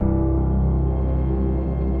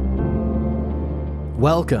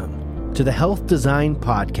Welcome to the Health Design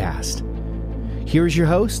Podcast. Here's your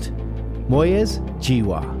host, Moyez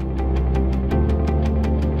Jiwa.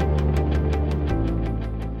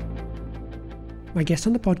 My guest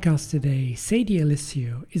on the podcast today, Sadie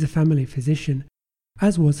Elisseou, is a family physician,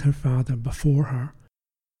 as was her father before her.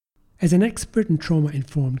 As an expert in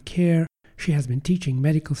trauma-informed care, she has been teaching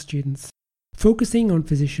medical students, focusing on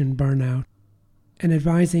physician burnout, and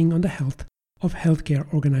advising on the health of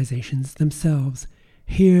healthcare organizations themselves.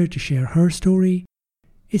 Here to share her story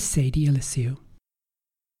is Sadie Elisseou.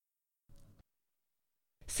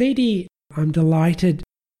 Sadie, I'm delighted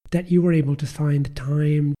that you were able to find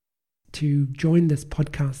time to join this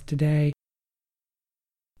podcast today.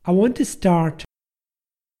 I want to start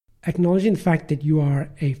acknowledging the fact that you are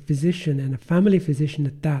a physician and a family physician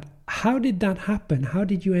at that. How did that happen? How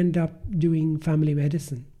did you end up doing family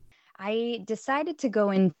medicine? I decided to go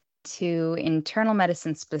into internal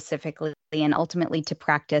medicine specifically and ultimately to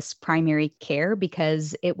practice primary care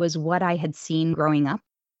because it was what I had seen growing up.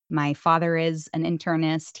 My father is an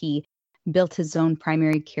internist. He built his own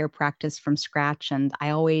primary care practice from scratch, and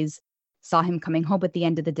I always saw him coming home at the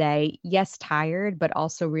end of the day, yes, tired, but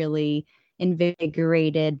also really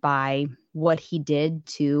invigorated by what he did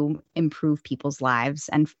to improve people's lives.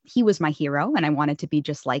 And he was my hero, and I wanted to be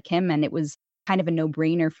just like him. And it was kind of a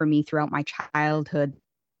no-brainer for me throughout my childhood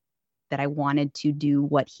that I wanted to do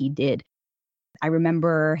what he did. I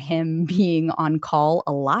remember him being on call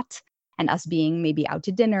a lot and us being maybe out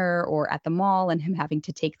to dinner or at the mall and him having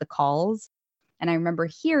to take the calls. And I remember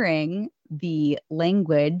hearing the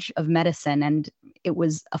language of medicine, and it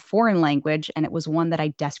was a foreign language, and it was one that I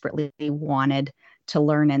desperately wanted to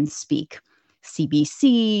learn and speak.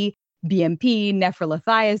 CBC, BMP,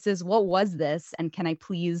 nephrolithiasis, what was this? And can I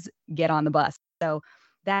please get on the bus? So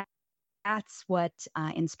that's what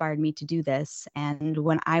inspired me to do this. And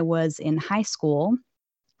when I was in high school,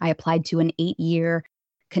 I applied to an 8-year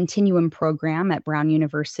continuum program at Brown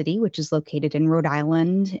University, which is located in Rhode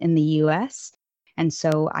Island in the US. And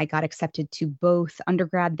so I got accepted to both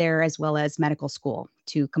undergrad there as well as medical school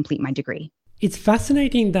to complete my degree. It's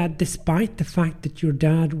fascinating that despite the fact that your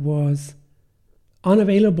dad was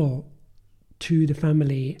unavailable to the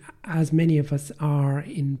family, as many of us are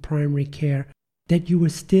in primary care, that you were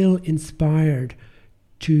still inspired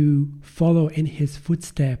to follow in his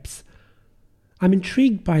footsteps. I'm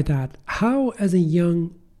intrigued by that. How, as a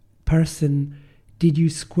young person, did you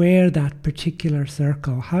square that particular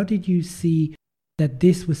circle? How did you see that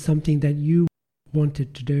this was something that you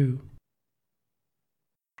wanted to do?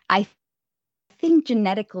 I think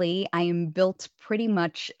genetically, I am built pretty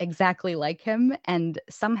much exactly like him. And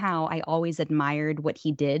somehow I always admired what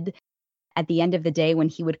he did. At the end of the day, when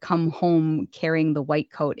he would come home carrying the white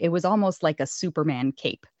coat, it was almost like a Superman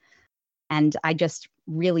cape. And I just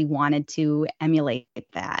really wanted to emulate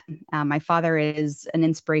that. My father is an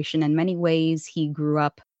inspiration in many ways. He grew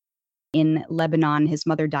up in Lebanon. His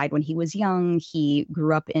mother died when he was young. He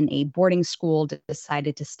grew up in a boarding school,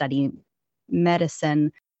 decided to study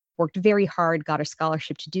medicine, worked very hard, got a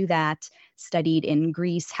scholarship to do that, studied in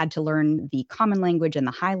Greece, had to learn the common language and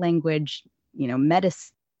the high language,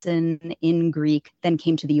 medicine in Greek, then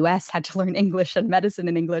came to the US, had to learn English and medicine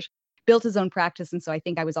in English, built his own practice. And so I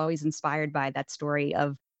think I was always inspired by that story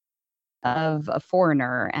of a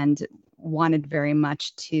foreigner and wanted very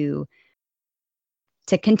much to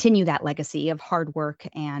continue that legacy of hard work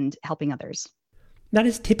and helping others. That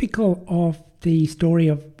is typical of the story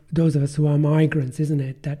of those of us who are migrants, isn't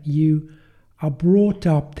it? That you are brought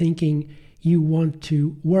up thinking you want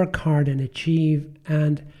to work hard and achieve,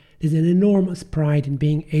 and there's an enormous pride in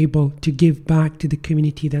being able to give back to the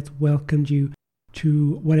community that's welcomed you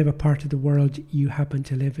to whatever part of the world you happen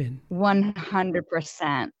to live in.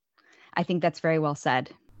 100%. I think that's very well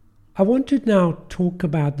said. I want to now talk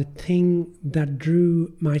about the thing that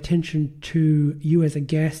drew my attention to you as a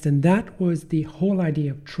guest, and that was the whole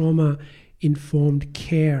idea of trauma-informed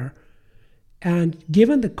care. And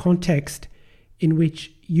given the context in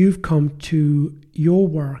which you've come to your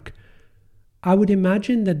work, I would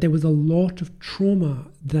imagine that there was a lot of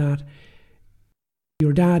trauma that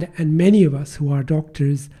your dad and many of us who are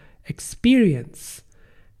doctors experience.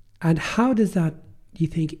 And how does that, do you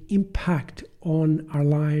think, impact on our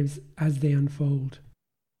lives as they unfold?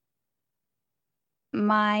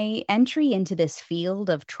 My entry into this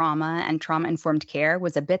field of trauma and trauma-informed care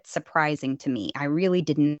was a bit surprising to me. I really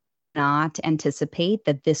did not anticipate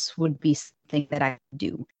that this would be something that I would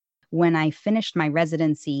do. When I finished my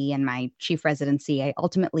residency and my chief residency, I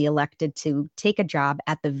ultimately elected to take a job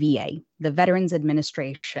at the VA, the Veterans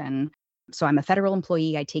Administration. So I'm a federal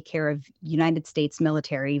employee. I take care of United States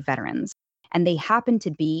military veterans. And they happen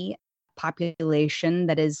to be population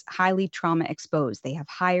that is highly trauma exposed. They have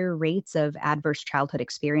higher rates of adverse childhood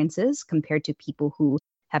experiences compared to people who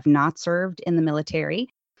have not served in the military,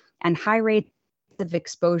 and high rates of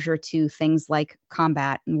exposure to things like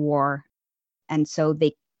combat and war. And so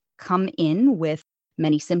they come in with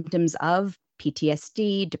many symptoms of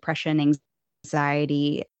PTSD, depression,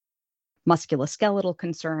 anxiety, musculoskeletal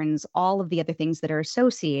concerns, all of the other things that are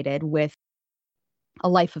associated with a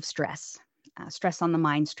life of stress, stress on the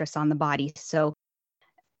mind, stress on the body. So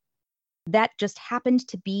that just happened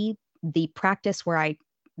to be the practice where I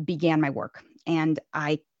began my work. And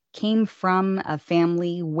I came from a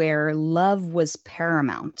family where love was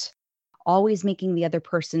paramount, always making the other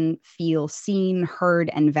person feel seen,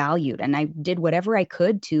 heard, and valued. And I did whatever I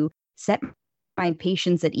could to set my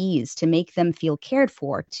patients at ease, to make them feel cared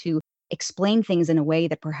for, to explain things in a way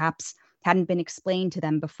that perhaps hadn't been explained to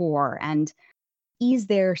them before, and ease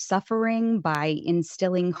their suffering by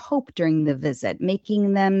instilling hope during the visit,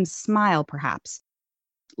 making them smile perhaps,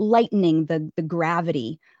 lightening the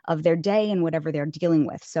gravity of their day and whatever they're dealing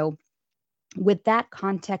with. So with that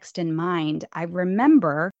context in mind, I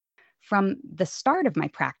remember from the start of my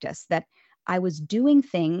practice that I was doing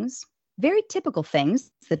things, very typical things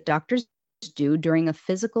that doctors do during a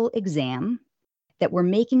physical exam, that were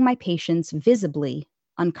making my patients visibly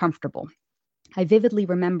uncomfortable. I vividly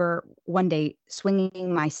remember one day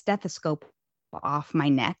swinging my stethoscope off my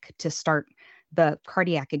neck to start the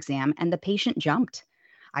cardiac exam, and the patient jumped.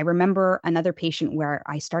 I remember another patient where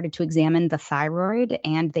I started to examine the thyroid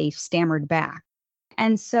and they stammered back.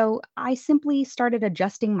 And so I simply started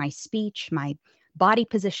adjusting my speech, my body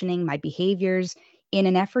positioning, my behaviors in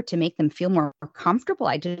an effort to make them feel more comfortable.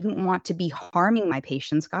 I didn't want to be harming my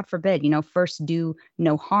patients. God forbid, first do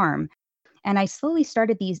no harm. And I slowly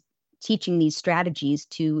started teaching these strategies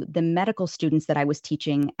to the medical students that I was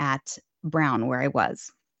teaching at Brown, where I was.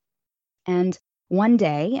 And one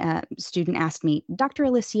day, a student asked me, "Dr.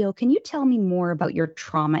 Elisseou, can you tell me more about your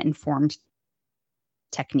trauma-informed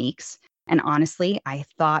techniques?" And honestly, I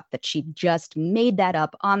thought that she just made that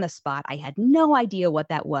up on the spot. I had no idea what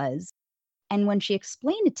that was. And when she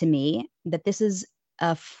explained it to me, that this is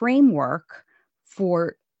a framework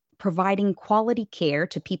for providing quality care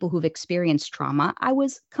to people who've experienced trauma, I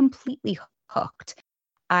was completely hooked.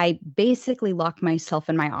 I basically locked myself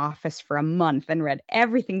in my office for a month and read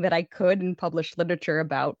everything that I could and published literature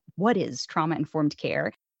about what is trauma-informed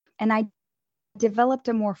care. And I developed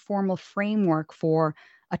a more formal framework for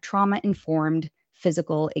a trauma-informed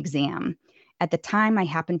physical exam. At the time, I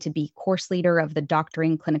happened to be course leader of the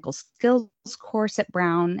Doctoring Clinical Skills course at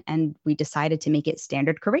Brown, and we decided to make it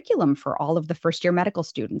standard curriculum for all of the first-year medical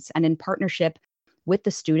students. And in partnership with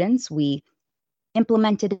the students, we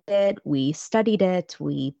implemented it, we studied it,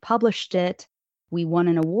 we published it, we won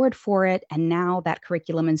an award for it, and now that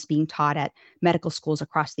curriculum is being taught at medical schools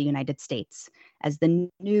across the United States as the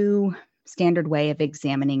new standard way of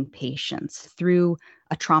examining patients through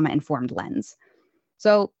a trauma-informed lens.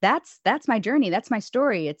 So that's my journey. That's my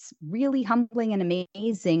story. It's really humbling and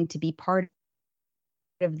amazing to be part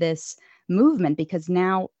of this movement, because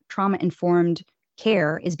now trauma-informed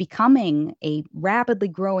care is becoming a rapidly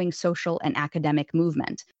growing social and academic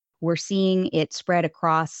movement. We're seeing it spread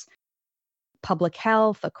across public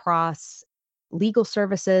health, across legal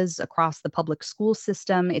services, across the public school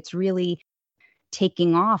system. It's really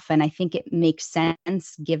taking off. And I think it makes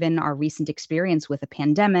sense given our recent experience with a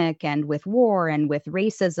pandemic and with war and with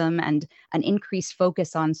racism and an increased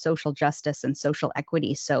focus on social justice and social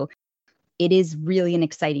equity. So it is really an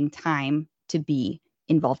exciting time to be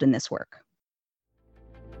involved in this work.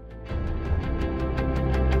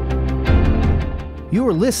 You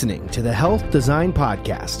are listening to the Health Design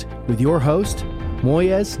Podcast with your host,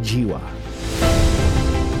 Moyez Jiwa.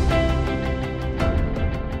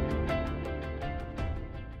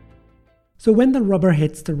 So when the rubber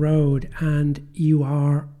hits the road and you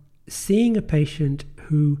are seeing a patient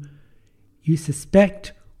who you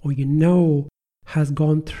suspect or you know has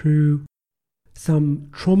gone through some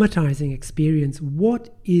traumatizing experience, what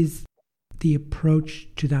is the approach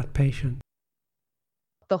to that patient?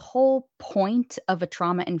 The whole point of a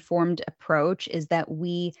trauma-informed approach is that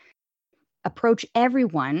we approach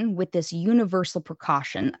everyone with this universal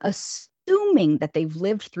precaution, assuming that they've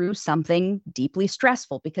lived through something deeply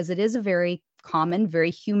stressful, because it is a very common, very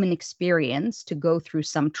human experience to go through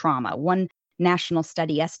some trauma. One national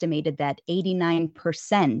study estimated that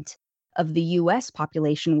 89% of the US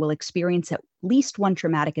population will experience at least one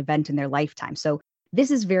traumatic event in their lifetime. So this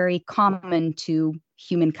is very common to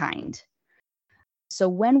humankind. So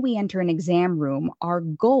when we enter an exam room, our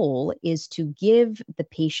goal is to give the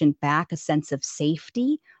patient back a sense of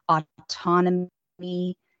safety, autonomy,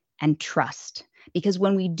 and trust. Because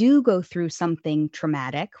when we do go through something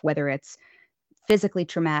traumatic, whether it's physically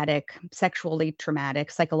traumatic, sexually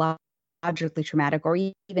traumatic, psychologically traumatic, or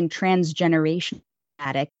even transgenerational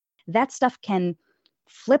traumatic, that stuff can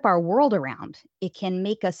flip our world around. It can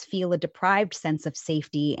make us feel a deprived sense of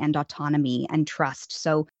safety and autonomy and trust.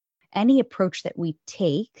 So any approach that we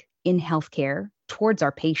take in healthcare towards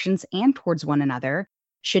our patients and towards one another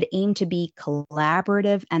should aim to be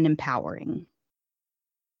collaborative and empowering.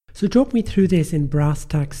 So talk me through this in brass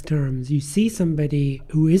tacks terms. You see somebody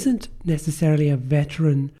who isn't necessarily a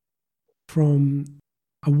veteran from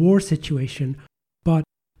a war situation, but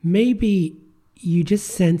maybe you just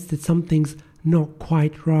sense that something's not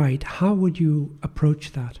quite right. How would you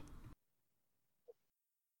approach that?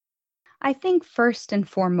 I think first and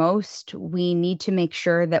foremost, we need to make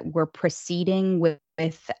sure that we're proceeding with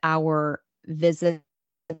our visit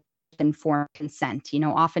with informed consent.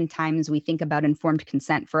 Oftentimes we think about informed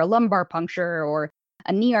consent for a lumbar puncture or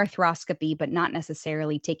a knee arthroscopy, but not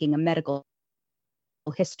necessarily taking a medical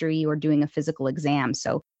history or doing a physical exam.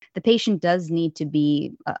 So the patient does need to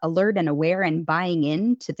be alert and aware and buying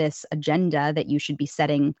into this agenda that you should be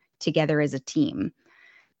setting together as a team.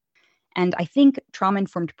 And I think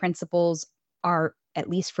trauma-informed principles are, at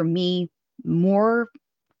least for me, more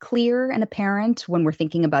clear and apparent when we're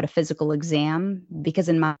thinking about a physical exam, because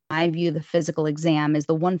in my view, the physical exam is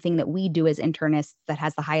the one thing that we do as internists that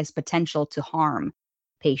has the highest potential to harm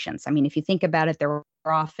patients. I mean, if you think about it, they're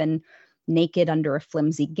often naked under a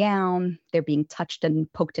flimsy gown. They're being touched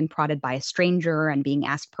and poked and prodded by a stranger and being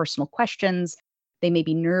asked personal questions. They may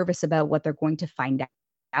be nervous about what they're going to find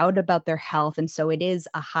out about their health. And so it is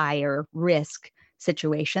a higher risk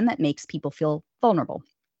situation that makes people feel vulnerable.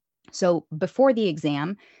 So before the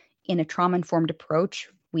exam, in a trauma-informed approach,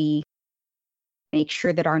 we make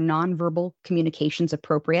sure that our nonverbal communication is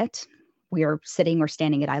appropriate. We are sitting or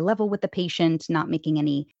standing at eye level with the patient, not making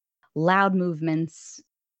any loud movements,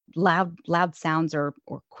 loud sounds or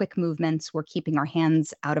quick movements. We're keeping our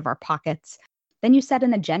hands out of our pockets. Then you set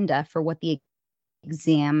an agenda for what the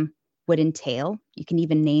exam would entail. You can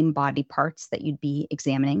even name body parts that you'd be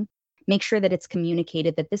examining. Make sure that it's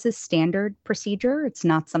communicated that this is standard procedure. It's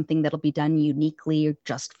not something that'll be done uniquely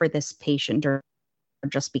just for this patient or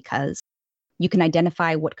just because. You can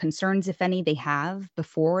identify what concerns, if any, they have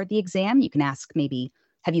before the exam. You can ask maybe,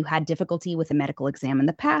 have you had difficulty with a medical exam in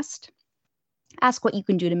the past? Ask what you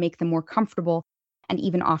can do to make them more comfortable and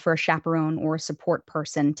even offer a chaperone or a support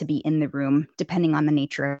person to be in the room, depending on the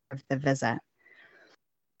nature of the visit.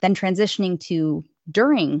 Then transitioning to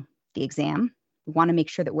during the exam, we want to make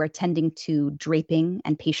sure that we're attending to draping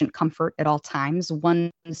and patient comfort at all times. One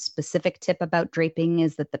specific tip about draping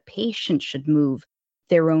is that the patient should move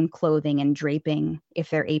their own clothing and draping if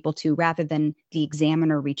they're able to, rather than the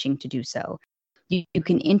examiner reaching to do so. You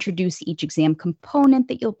can introduce each exam component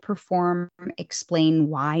that you'll perform, explain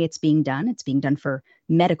why it's being done. It's being done for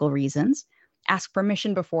medical reasons. Ask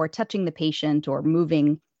permission before touching the patient or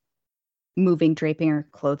moving draping or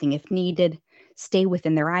clothing if needed. Stay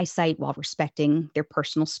within their eyesight while respecting their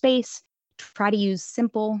personal space. Try to use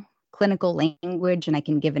simple clinical language, and I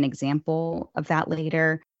can give an example of that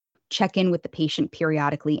later. Check in with the patient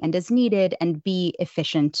periodically and as needed, and be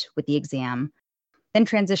efficient with the exam. Then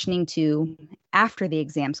transitioning to after the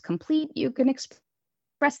exam's complete, you can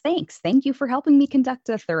express thanks. Thank you for helping me conduct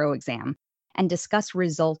a thorough exam, and discuss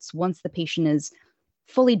results once the patient is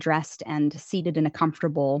fully dressed and seated in a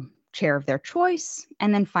comfortable chair of their choice.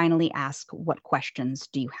 And then finally ask, what questions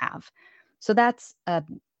do you have? So that's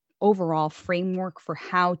an overall framework for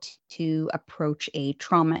how to approach a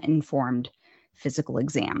trauma-informed physical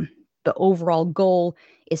exam. The overall goal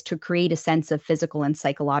is to create a sense of physical and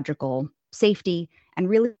psychological safety and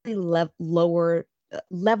really level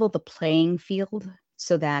the playing field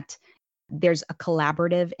so that there's a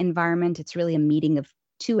collaborative environment. It's really a meeting of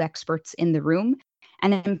two experts in the room,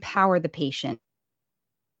 and empower the patient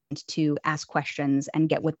to ask questions and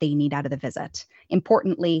get what they need out of the visit.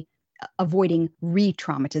 Importantly, avoiding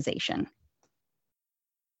re-traumatization.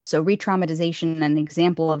 So re-traumatization, an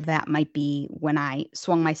example of that might be when I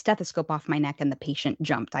swung my stethoscope off my neck and the patient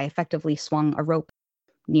jumped. I effectively swung a rope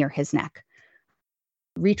near his neck.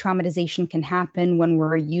 Re-traumatization can happen when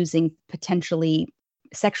we're using potentially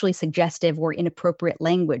sexually suggestive or inappropriate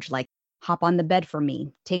language, like hop on the bed for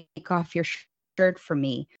me, take off your shirt for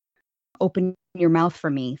me, open your mouth for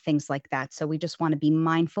me, things like that. So we just want to be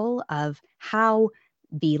mindful of how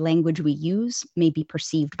the language we use may be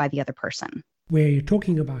perceived by the other person. Where you're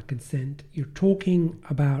talking about consent, you're talking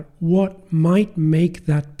about what might make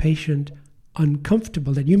that patient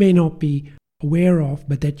uncomfortable that you may not be aware of,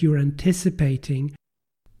 but that you're anticipating,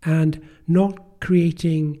 and not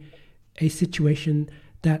creating a situation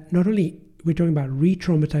that not only we're talking about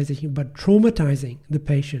re-traumatizing, but traumatizing the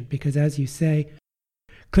patient, because as you say,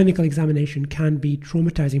 clinical examination can be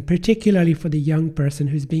traumatizing, particularly for the young person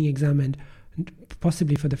who's being examined,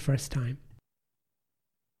 possibly for the first time.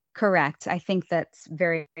 Correct. I think that's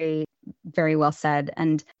very, very well said.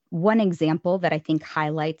 And one example that I think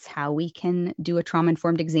highlights how we can do a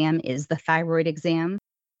trauma-informed exam is the thyroid exam,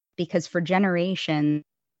 because for generations,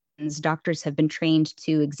 doctors have been trained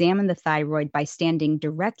to examine the thyroid by standing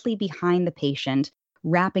directly behind the patient,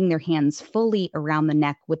 wrapping their hands fully around the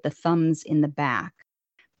neck with the thumbs in the back.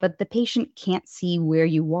 But the patient can't see where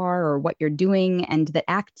you are or what you're doing, and the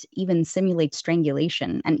act even simulates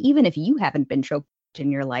strangulation. And even if you haven't been choked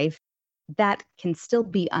in your life, that can still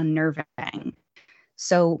be unnerving.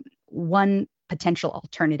 So one potential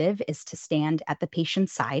alternative is to stand at the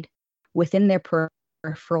patient's side within their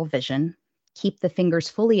peripheral vision, keep the fingers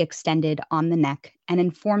fully extended on the neck, and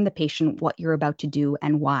inform the patient what you're about to do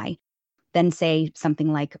and why. Then say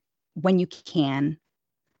something like, "When you can,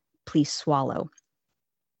 please swallow."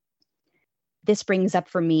 This brings up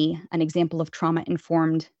for me an example of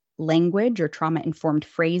trauma-informed language or trauma-informed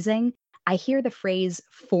phrasing. I hear the phrase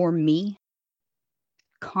 "for me"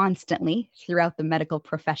 constantly throughout the medical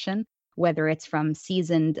profession, whether it's from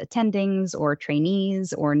seasoned attendings or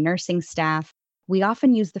trainees or nursing staff. We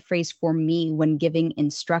often use the phrase "for me" when giving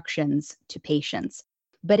instructions to patients,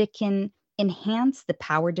 but it can enhance the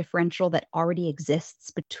power differential that already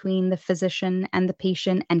exists between the physician and the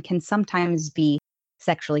patient and can sometimes be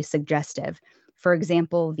sexually suggestive. For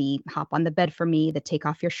example, the "hop on the bed for me," the "take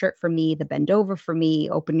off your shirt for me," the "bend over for me,"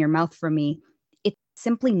 "open your mouth for me." It's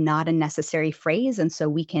simply not a necessary phrase, and so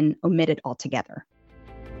we can omit it altogether.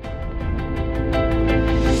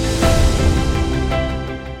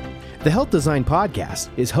 The Health Design Podcast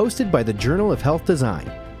is hosted by the Journal of Health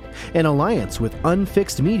Design, in alliance with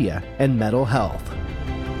Unfixed Media and Mental Health.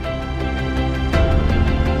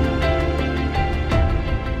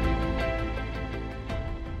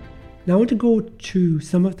 Now I want to go to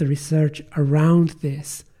some of the research around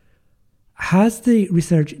this. Has the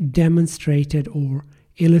research demonstrated or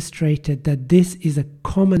illustrated that this is a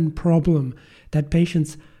common problem, that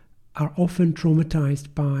patients are often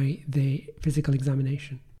traumatized by the physical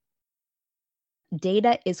examination?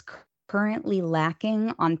 Data is currently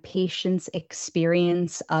lacking on patients'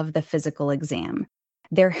 experience of the physical exam.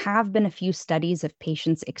 There have been a few studies of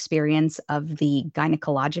patients' experience of the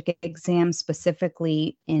gynecologic exam,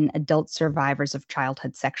 specifically in adult survivors of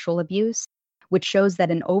childhood sexual abuse, which shows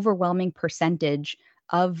that an overwhelming percentage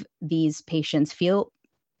of these patients feel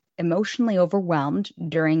emotionally overwhelmed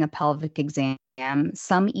during a pelvic exam.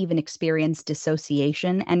 Some even experience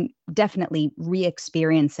dissociation and definitely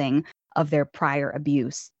re-experiencing of their prior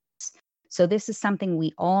abuse. So this is something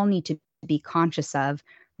we all need to be conscious of,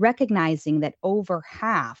 recognizing that over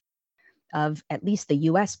half of at least the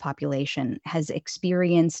US population has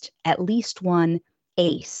experienced at least one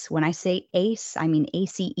ACE. When I say ACE, I mean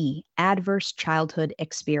ACE, adverse childhood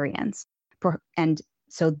experience. And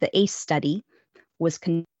so the ACE study was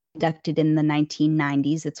conducted in the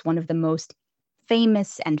 1990s. It's one of the most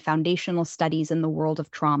famous and foundational studies in the world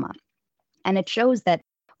of trauma. And it shows that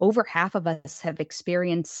over half of us have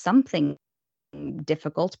experienced something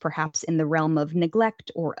difficult, perhaps in the realm of neglect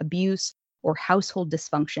or abuse or household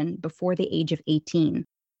dysfunction before the age of 18.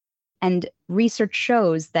 And research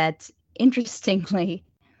shows that, interestingly,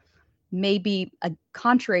 maybe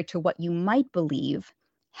contrary to what you might believe,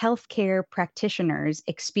 healthcare practitioners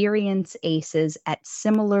experience ACEs at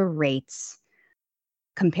similar rates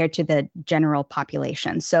compared to the general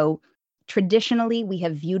population. So traditionally, we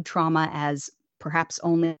have viewed trauma as perhaps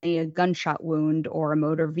only a gunshot wound or a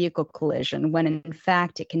motor vehicle collision, when in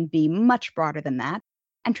fact it can be much broader than that.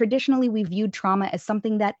 And traditionally, we viewed trauma as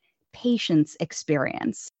something that patients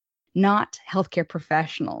experience, not healthcare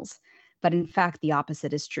professionals. But in fact, the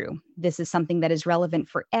opposite is true. This is something that is relevant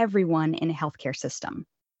for everyone in a healthcare system.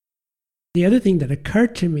 The other thing that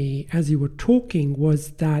occurred to me as you were talking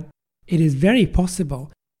was that it is very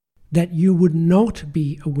possible that you would not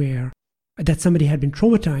be aware that somebody had been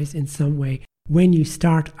traumatized in some way. When you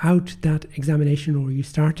start out that examination or you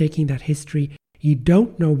start taking that history, you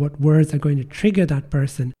don't know what words are going to trigger that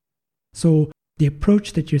person. So the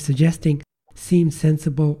approach that you're suggesting seems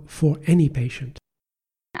sensible for any patient.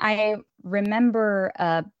 I remember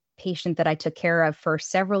a patient that I took care of for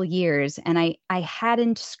several years, and I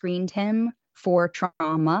hadn't screened him for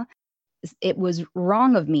trauma. It was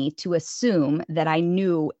wrong of me to assume that I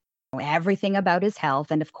knew everything about his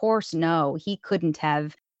health. And of course, no, he couldn't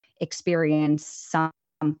have experienced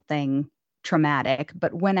something traumatic.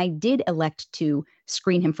 But when I did elect to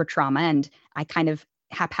screen him for trauma, and I kind of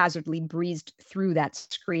haphazardly breezed through that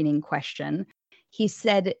screening question. He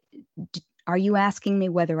said, "Are you asking me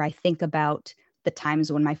whether I think about the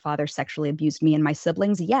times when my father sexually abused me and my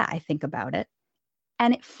siblings?" Yeah, I think about it.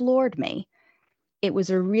 And it floored me. It was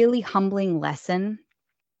a really humbling lesson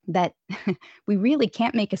that we really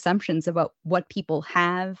can't make assumptions about what people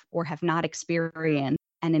have or have not experienced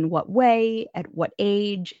and in what way, at what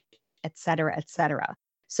age, et cetera, et cetera.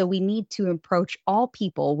 So we need to approach all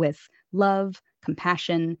people with love,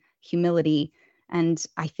 compassion, humility. And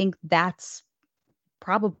I think that's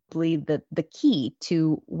probably the key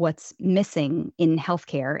to what's missing in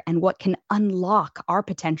healthcare and what can unlock our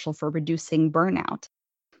potential for reducing burnout.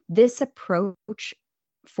 This approach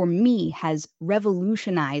for me has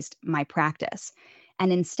revolutionized my practice.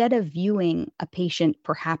 And instead of viewing a patient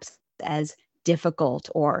perhaps as difficult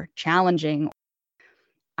or challenging,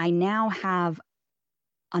 I now have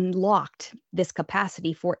unlocked this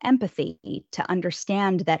capacity for empathy to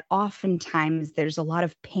understand that oftentimes there's a lot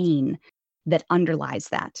of pain that underlies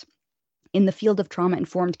that. In the field of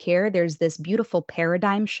trauma-informed care, there's this beautiful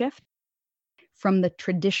paradigm shift from the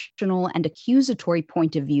traditional and accusatory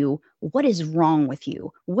point of view. What is wrong with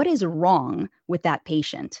you? What is wrong with that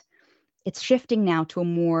patient? It's shifting now to a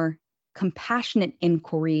more compassionate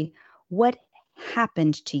inquiry. What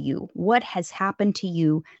happened to you? What has happened to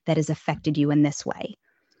you that has affected you in this way?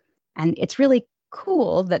 And it's really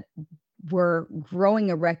cool that we're growing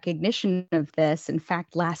a recognition of this. In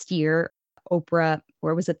fact, last year, Oprah,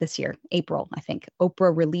 where was it this year? April, I think.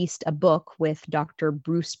 Oprah released a book with Dr.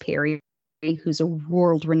 Bruce Perry, who's a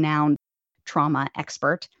world-renowned trauma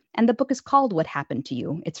expert. And the book is called What Happened to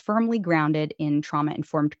You. It's firmly grounded in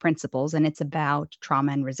trauma-informed principles, and it's about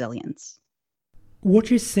trauma and resilience. What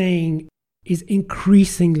you're saying is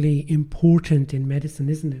increasingly important in medicine,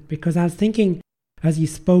 isn't it? Because I was thinking, as you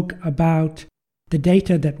spoke about the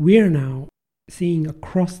data that we're now seeing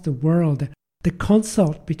across the world, the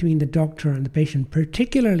consult between the doctor and the patient,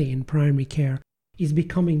 particularly in primary care, is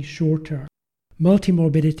becoming shorter.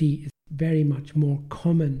 Multimorbidity is very much more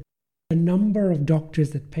common. The number of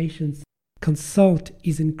doctors that patients consult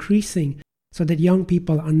is increasing so that young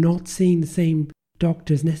people are not seeing the same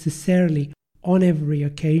doctors necessarily on every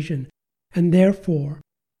occasion. And therefore,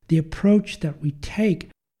 the approach that we take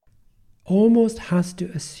almost has to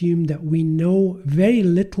assume that we know very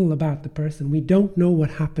little about the person. We don't know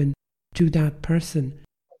what happened to that person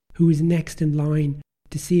who is next in line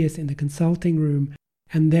to see us in the consulting room.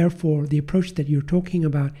 And therefore, the approach that you're talking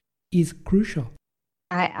about is crucial.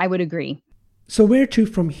 I would agree. So where to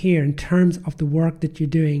from here in terms of the work that you're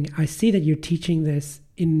doing? I see that you're teaching this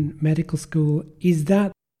in medical school. Is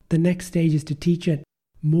that the next stage, is to teach it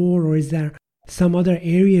more, or is there some other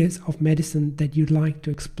areas of medicine that you'd like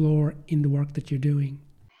to explore in the work that you're doing?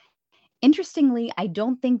 Interestingly, I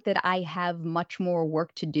don't think that I have much more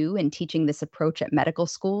work to do in teaching this approach at medical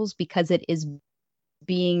schools because it is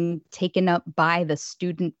being taken up by the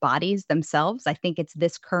student bodies themselves. I think it's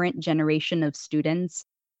this current generation of students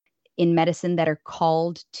in medicine that are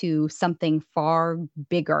called to something far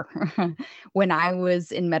bigger. When I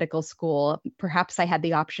was in medical school, perhaps I had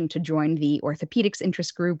the option to join the orthopedics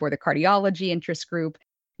interest group or the cardiology interest group.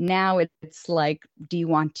 Now it's like, do you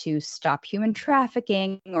want to stop human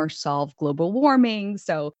trafficking or solve global warming?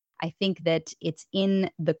 So I think that it's in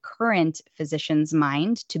the current physician's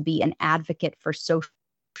mind to be an advocate for social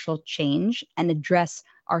change and address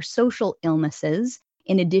our social illnesses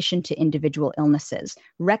in addition to individual illnesses,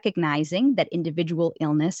 recognizing that individual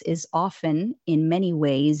illness is often, in many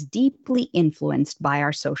ways, deeply influenced by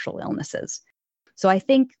our social illnesses. So I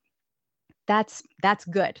think that's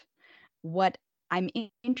good. What I'm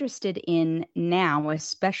interested in now,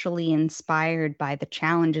 especially inspired by the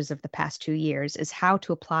challenges of the past 2 years, is how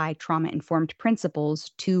to apply trauma-informed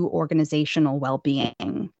principles to organizational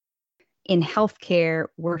well-being. In healthcare,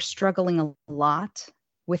 we're struggling a lot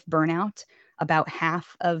with burnout. About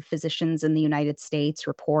half of physicians in the United States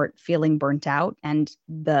report feeling burnt out, and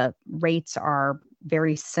the rates are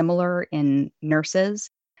very similar in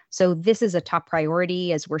nurses. So this is a top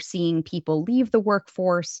priority as we're seeing people leave the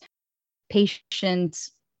workforce. Patient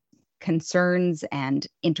concerns and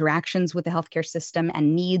interactions with the healthcare system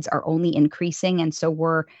and needs are only increasing. And so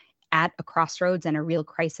we're at a crossroads and a real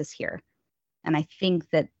crisis here. And I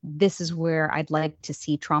think that this is where I'd like to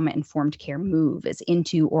see trauma-informed care move, is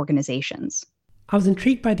into organizations. I was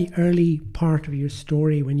intrigued by the early part of your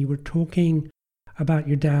story when you were talking about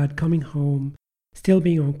your dad coming home, still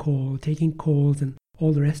being on call, taking calls and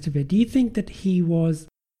all the rest of it. Do you think that he was,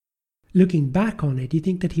 looking back on it, do you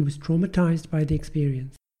think that he was traumatized by the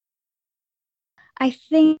experience? I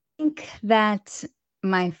think that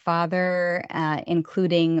my father,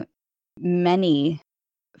 including many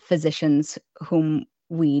physicians whom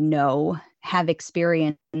we know have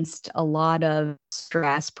experienced a lot of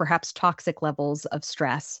stress, perhaps toxic levels of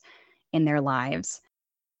stress in their lives.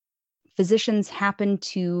 Physicians happen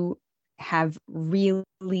to have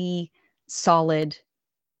really solid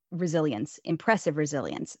resilience, impressive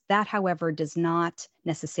resilience. That, however, does not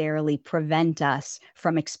necessarily prevent us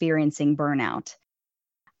from experiencing burnout.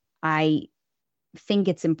 I think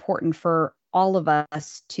it's important for all of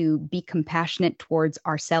us to be compassionate towards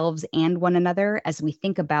ourselves and one another as we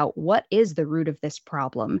think about what is the root of this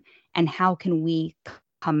problem and how can we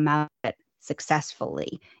come out of it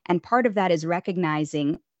successfully. And part of that is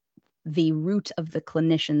recognizing the root of the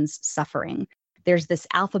clinician's suffering. There's this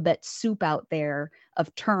alphabet soup out there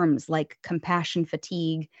of terms like compassion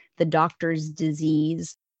fatigue, the doctor's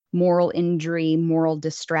disease, moral injury, moral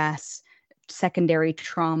distress, secondary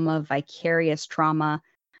trauma, vicarious trauma.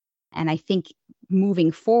 And I think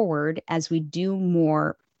moving forward, as we do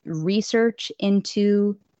more research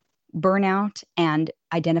into burnout and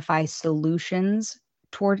identify solutions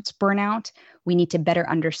towards burnout, we need to better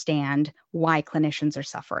understand why clinicians are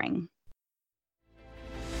suffering.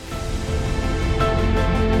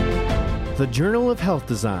 The Journal of Health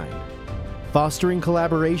Design, fostering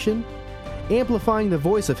collaboration, amplifying the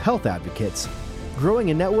voice of health advocates, growing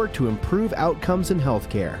a network to improve outcomes in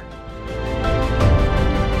healthcare.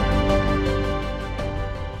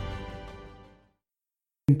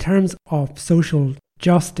 In terms of social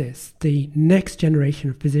justice, the next generation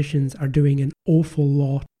of physicians are doing an awful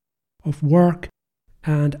lot of work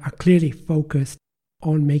and are clearly focused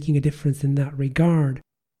on making a difference in that regard.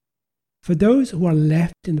 For those who are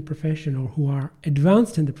left in the profession or who are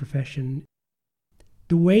advanced in the profession,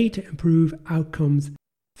 the way to improve outcomes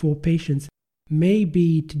for patients may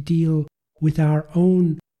be to deal with our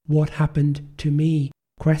own "what happened to me"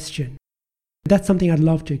 question. That's something I'd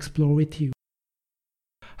love to explore with you.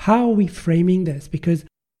 How are we framing this? Because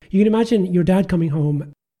you can imagine your dad coming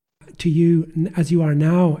home to you as you are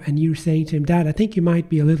now and you saying to him, "Dad, I think you might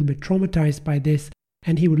be a little bit traumatized by this."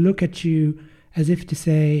 And he would look at you as if to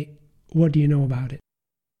say, "What do you know about it?"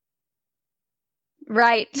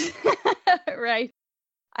 Right. Right.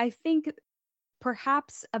 I think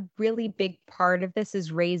perhaps a really big part of this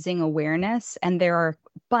is raising awareness. And there are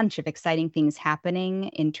a bunch of exciting things happening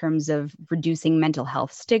in terms of reducing mental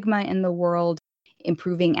health stigma in the world,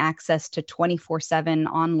 improving access to 24/7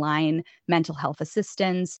 online mental health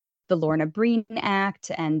assistance, the Lorna Breen Act,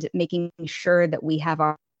 and making sure that we have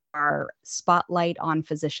our spotlight on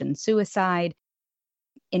physician suicide,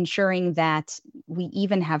 ensuring that we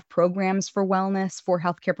even have programs for wellness for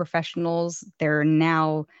healthcare professionals. There are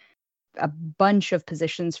now a bunch of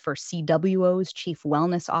positions for CWOs, Chief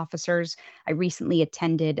Wellness Officers. I recently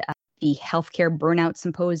attended the Healthcare Burnout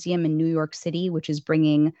Symposium in New York City, which is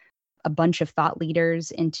bringing a bunch of thought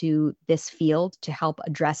leaders into this field to help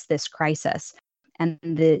address this crisis. And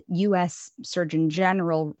the U.S. Surgeon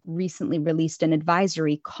General recently released an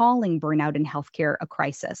advisory calling burnout in healthcare a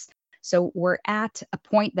crisis. So we're at a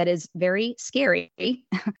point that is very scary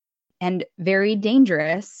and very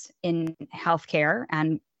dangerous in healthcare,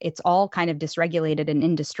 and it's all kind of dysregulated and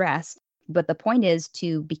in distress. But the point is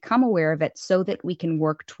to become aware of it so that we can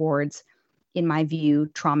work towards, in my view,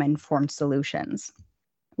 trauma-informed solutions.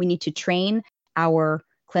 We need to train our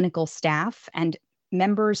clinical staff and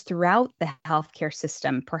members throughout the healthcare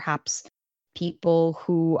system, perhaps people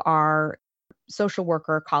who are social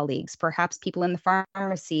worker colleagues, perhaps people in the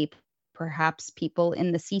pharmacy, perhaps people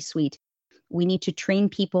in the C-suite. We need to train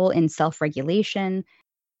people in self-regulation,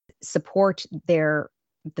 support the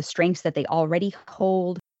strengths that they already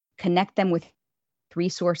hold, connect them with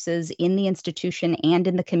resources in the institution and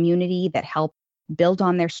in the community that help build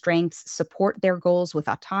on their strengths, support their goals with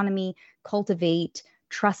autonomy, cultivate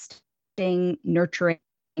trusting, nurturing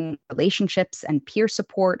relationships and peer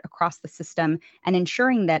support across the system, and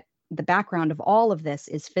ensuring that the background of all of this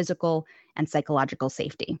is physical and psychological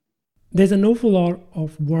safety. There's an awful lot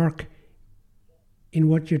of work in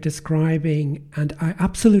what you're describing, and I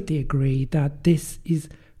absolutely agree that this is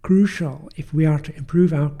crucial if we are to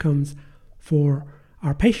improve outcomes for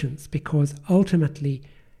our patients, because ultimately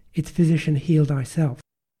it's physician heal thyself.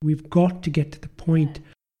 We've got to get to the point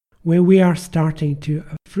where we are starting to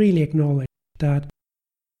freely acknowledge that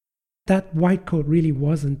that white coat really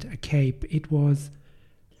wasn't a cape. It was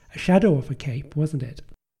a shadow of a cape, wasn't it?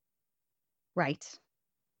 Right.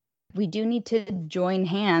 We do need to join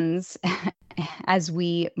hands as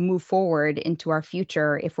we move forward into our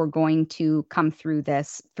future if we're going to come through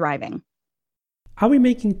this thriving. Are we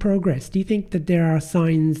making progress? Do you think that there are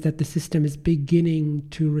signs that the system is beginning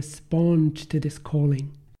to respond to this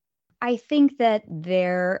calling? I think that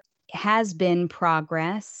there has been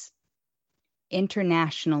progress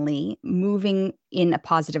internationally moving in a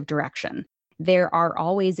positive direction. There are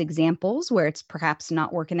always examples where it's perhaps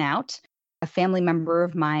not working out. A family member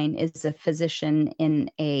of mine is a physician in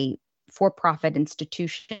a for-profit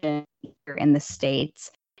institution here in the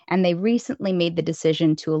States, and they recently made the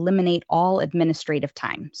decision to eliminate all administrative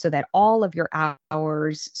time so that all of your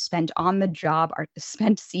hours spent on the job are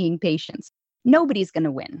spent seeing patients. Nobody's going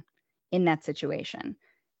to win in that situation.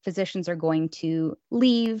 Physicians are going to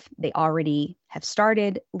leave. They already have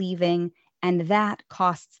started leaving, and that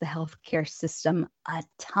costs the healthcare system a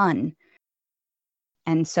ton.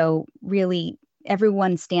 And so really,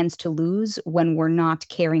 everyone stands to lose when we're not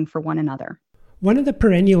caring for one another. One of the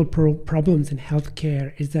perennial problems in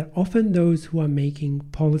healthcare is that often those who are making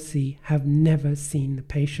policy have never seen the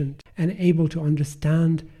patient and able to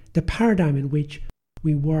understand the paradigm in which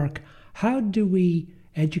we work. How do we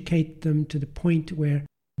educate them to the point where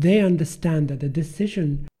they understand that the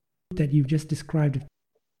decision that you've just described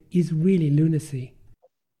is really lunacy?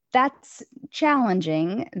 That's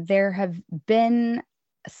challenging. There have been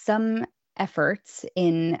some efforts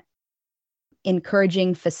in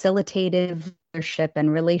encouraging facilitative leadership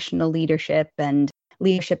and relational leadership and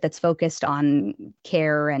leadership that's focused on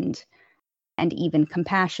care and even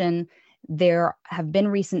compassion. There have been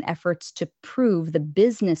recent efforts to prove the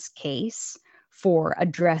business case for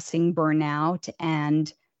addressing burnout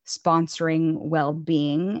and sponsoring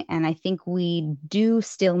well-being. And I think we do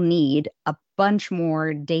still need a bunch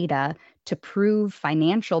more data to prove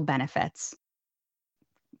financial benefits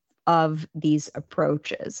of these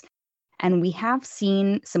approaches. And we have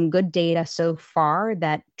seen some good data so far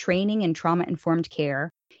that training in trauma-informed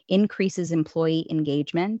care increases employee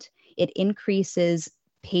engagement. It increases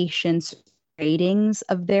patients' ratings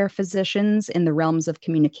of their physicians in the realms of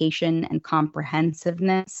communication and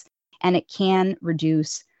comprehensiveness, and it can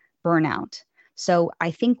reduce burnout. So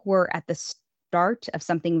I think we're at the start of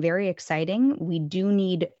something very exciting. We do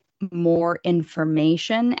need more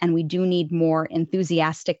information, and we do need more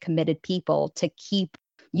enthusiastic, committed people to keep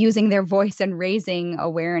using their voice and raising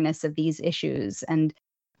awareness of these issues. And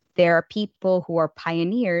there are people who are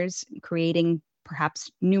pioneers creating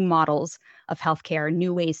perhaps new models of healthcare,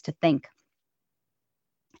 new ways to think.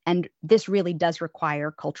 And this really does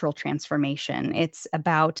require cultural transformation. It's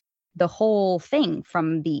about the whole thing,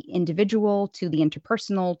 from the individual to the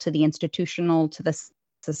interpersonal to the institutional to the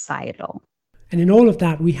societal. And in all of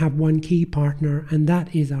that, we have one key partner, and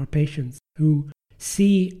that is our patients who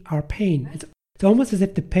see our pain. It's almost as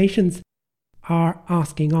if the patients are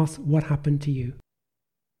asking us, what happened to you?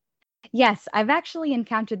 Yes, I've actually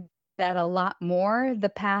encountered that a lot more the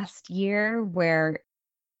past year, where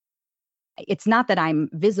it's not that I'm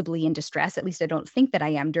visibly in distress, at least I don't think that I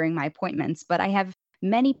am during my appointments, but I have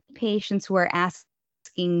many patients who are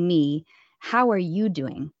asking me, how are you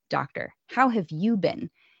doing, doctor? How have you been?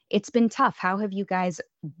 It's been tough. How have you guys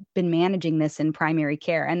been managing this in primary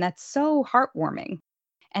care? And that's so heartwarming.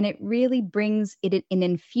 And it really brings it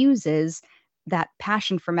infuses that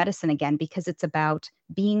passion for medicine again, because it's about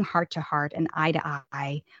being heart to heart and eye to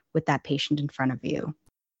eye with that patient in front of you.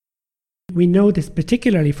 We know this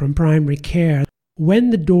particularly from primary care.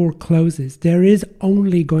 When the door closes, there is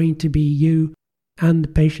only going to be you and the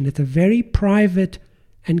patient. It's a very private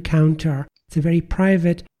encounter. It's a very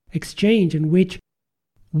private exchange in which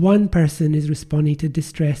one person is responding to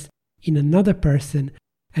distress in another person.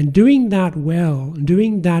 And doing that well,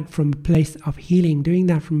 doing that from a place of healing, doing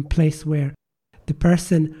that from a place where the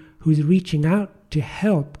person who's reaching out to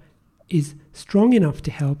help is strong enough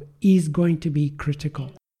to help, is going to be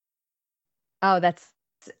critical. Oh, that's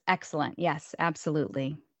excellent. Yes,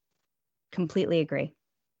 absolutely. Completely agree.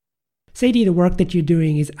 Sadie, the work that you're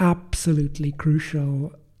doing is absolutely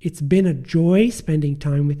crucial. It's been a joy spending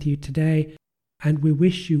time with you today, and we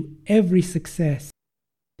wish you every success.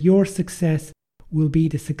 Your success will be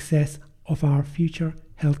the success of our future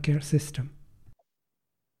healthcare system.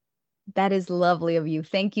 That is lovely of you.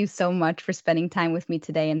 Thank you so much for spending time with me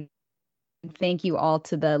today. And thank you all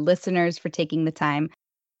to the listeners for taking the time.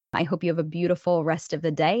 I hope you have a beautiful rest of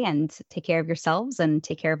the day, and take care of yourselves and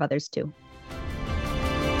take care of others too.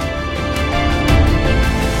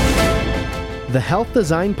 The Health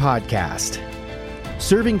Design Podcast,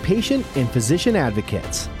 serving patient and physician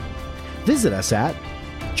advocates. Visit us at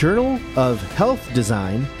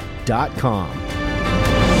journalofhealthdesign.com.